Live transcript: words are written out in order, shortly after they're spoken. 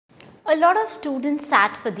A lot of students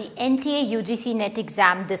sat for the NTA UGC NET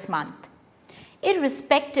exam this month.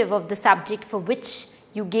 Irrespective of the subject for which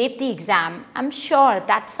you gave the exam, I'm sure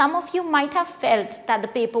that some of you might have felt that the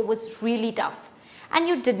paper was really tough and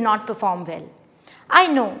you did not perform well. I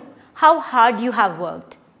know how hard you have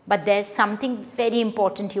worked, but there's something very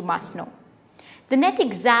important you must know. The NET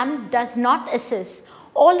exam does not assess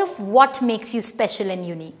all of what makes you special and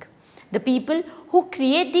unique. The people who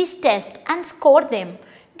create these tests and score them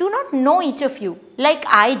do not know each of you like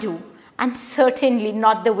I do, and certainly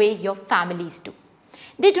not the way your families do.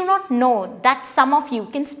 They do not know that some of you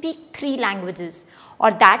can speak 3 languages or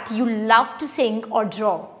that you love to sing or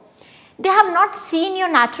draw. They have not seen your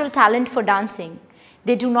natural talent for dancing.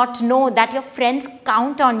 They do not know that your friends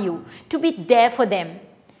count on you to be there for them,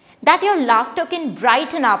 that your laughter can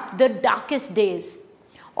brighten up the darkest days,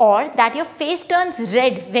 or that your face turns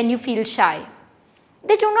red when you feel shy.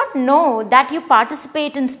 They do not know that you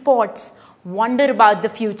participate in sports, wonder about the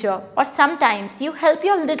future, or sometimes you help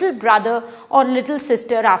your little brother or little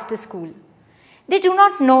sister after school. They do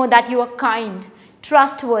not know that you are kind,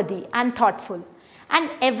 trustworthy, and thoughtful, and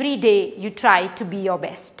every day you try to be your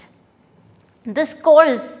best. The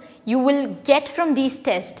scores you will get from these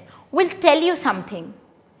tests will tell you something,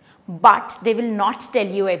 but they will not tell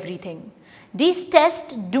you everything. These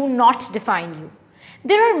tests do not define you.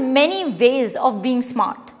 There are many ways of being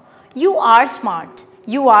smart. You are smart.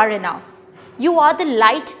 You are enough. You are the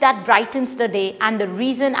light that brightens the day and the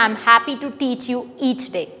reason I'm happy to teach you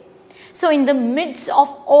each day. So in the midst of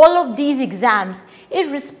all of these exams,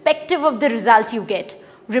 irrespective of the result you get,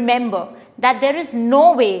 remember that there is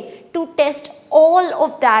no way to test all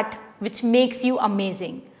of that which makes you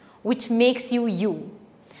amazing, which makes you you.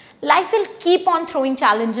 Life will keep on throwing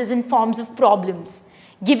challenges in forms of problems.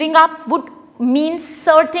 Giving up would mean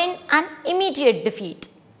certain and immediate defeat.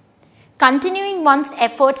 Continuing one's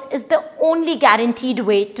efforts is the only guaranteed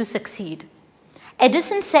way to succeed.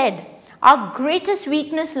 Edison said, "Our greatest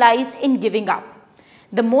weakness lies in giving up.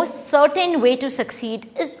 The most certain way to succeed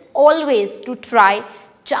is always to try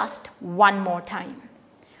just one more time."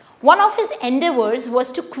 One of his endeavors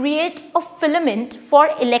was to create a filament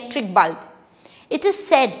for electric bulb. It is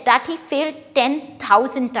said that he failed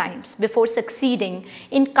 10,000 times before succeeding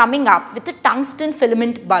in coming up with a tungsten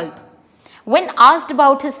filament bulb. When asked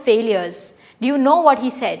about his failures, do you know what he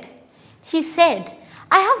said? He said,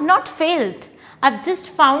 "I have not failed. I've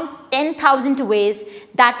just found 10,000 ways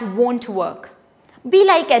that won't work." Be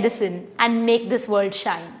like Edison and make this world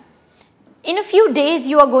shine. In a few days,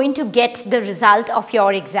 you are going to get the result of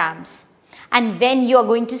your exams. And when you are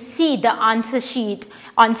going to see the answer sheet,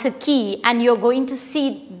 answer key, and you are going to see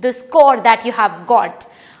the score that you have got,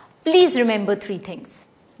 please remember 3 things.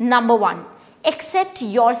 Number 1, accept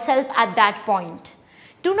yourself at that point.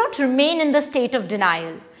 Do not remain in the state of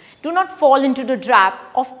denial. Do not fall into the trap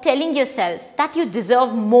of telling yourself that you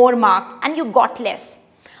deserve more marks and you got less.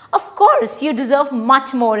 Of course, you deserve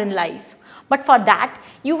much more in life. But for that,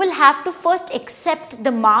 you will have to first accept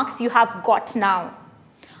the marks you have got now.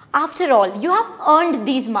 After all, you have earned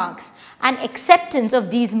these marks, and acceptance of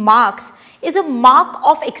these marks is a mark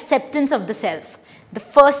of acceptance of the self, the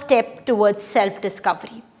first step towards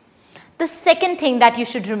self-discovery. The second thing that you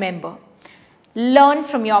should remember, learn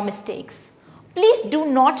from your mistakes. Please do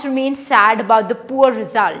not remain sad about the poor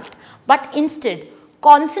result, but instead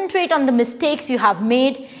concentrate on the mistakes you have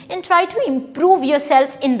made and try to improve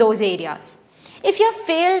yourself in those areas. If you have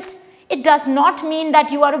failed, it does not mean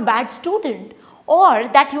that you are a bad student or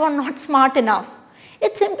that you are not smart enough.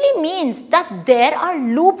 It simply means that there are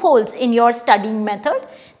loopholes in your studying method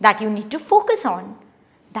that you need to focus on.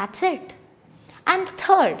 That's it. And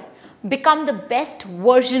third, become the best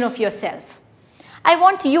version of yourself. I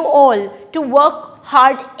want you all to work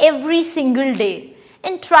hard every single day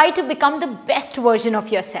and try to become the best version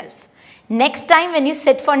of yourself. Next time when you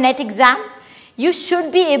sit for NET exam, you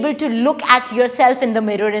should be able to look at yourself in the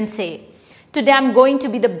mirror and say, "Today I'm going to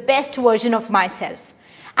be the best version of myself."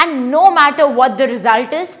 And no matter what the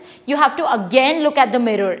result is, you have to again look at the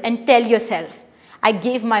mirror and tell yourself, "I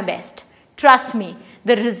gave my best." Trust me,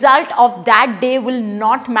 the result of that day will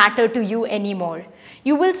not matter to you anymore.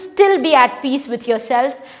 You will still be at peace with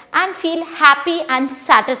yourself and feel happy and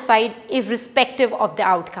satisfied irrespective of the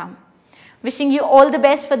outcome. Wishing you all the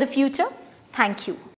best for the future. Thank you.